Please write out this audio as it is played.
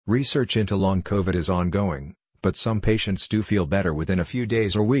Research into long COVID is ongoing, but some patients do feel better within a few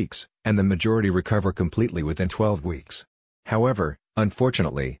days or weeks, and the majority recover completely within 12 weeks. However,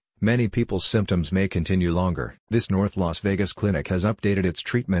 unfortunately, many people's symptoms may continue longer. This North Las Vegas clinic has updated its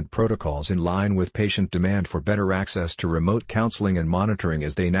treatment protocols in line with patient demand for better access to remote counseling and monitoring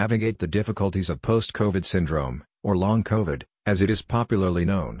as they navigate the difficulties of post-COVID syndrome, or long COVID, as it is popularly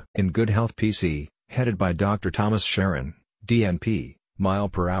known. In Good Health PC, headed by Dr. Thomas Sharon, DNP, mile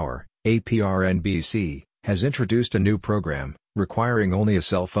per hour, APRNBC, has introduced a new program, requiring only a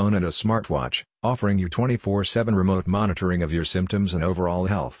cell phone and a smartwatch, offering you 24/7 remote monitoring of your symptoms and overall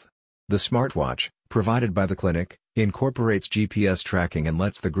health. The smartwatch, provided by the clinic, incorporates GPS tracking and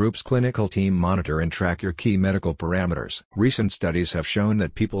lets the group's clinical team monitor and track your key medical parameters. Recent studies have shown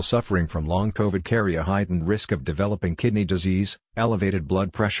that people suffering from long COVID carry a heightened risk of developing kidney disease, elevated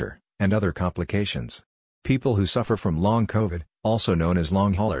blood pressure, and other complications. People who suffer from long COVID, also known as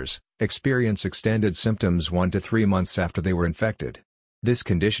long haulers, experience extended symptoms 1 to 3 months after they were infected. This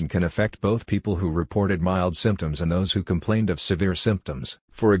condition can affect both people who reported mild symptoms and those who complained of severe symptoms.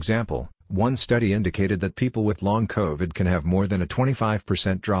 For example, one study indicated that people with long COVID can have more than a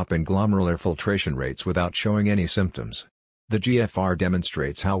 25% drop in glomerular filtration rates without showing any symptoms. The GFR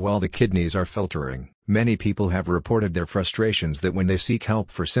demonstrates how well the kidneys are filtering. Many people have reported their frustrations that when they seek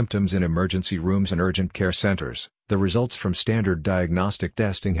help for symptoms in emergency rooms and urgent care centers, the results from standard diagnostic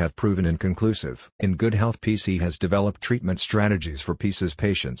testing have proven inconclusive. In Good Health PC has developed treatment strategies for PCES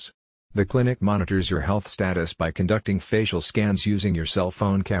patients. The clinic monitors your health status by conducting facial scans using your cell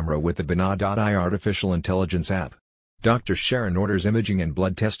phone camera with the Bina.ai artificial intelligence app. Dr. Sharon orders imaging and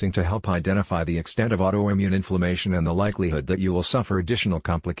blood testing to help identify the extent of autoimmune inflammation and the likelihood that you will suffer additional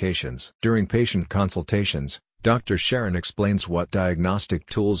complications. During patient consultations, Dr. Sharon explains what diagnostic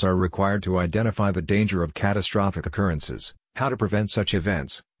tools are required to identify the danger of catastrophic occurrences, how to prevent such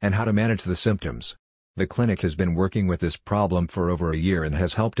events, and how to manage the symptoms. The clinic has been working with this problem for over a year and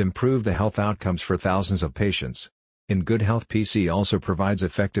has helped improve the health outcomes for thousands of patients. In Good Health PC also provides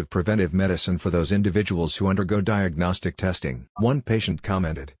effective preventive medicine for those individuals who undergo diagnostic testing. One patient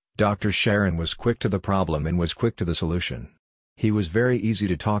commented, "Dr. Sharon was quick to the problem and was quick to the solution. He was very easy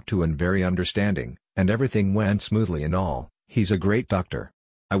to talk to and very understanding, and everything went smoothly and all. He's a great doctor.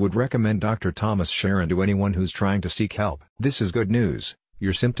 I would recommend Dr. Thomas Sharon to anyone who's trying to seek help." This is good news.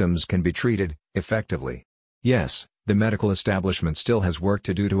 Your symptoms can be treated effectively. Yes, the medical establishment still has work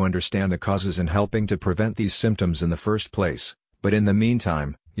to do to understand the causes and helping to prevent these symptoms in the first place, but in the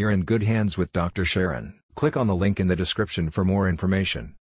meantime, you're in good hands with Dr. Sharon. Click on the link in the description for more information.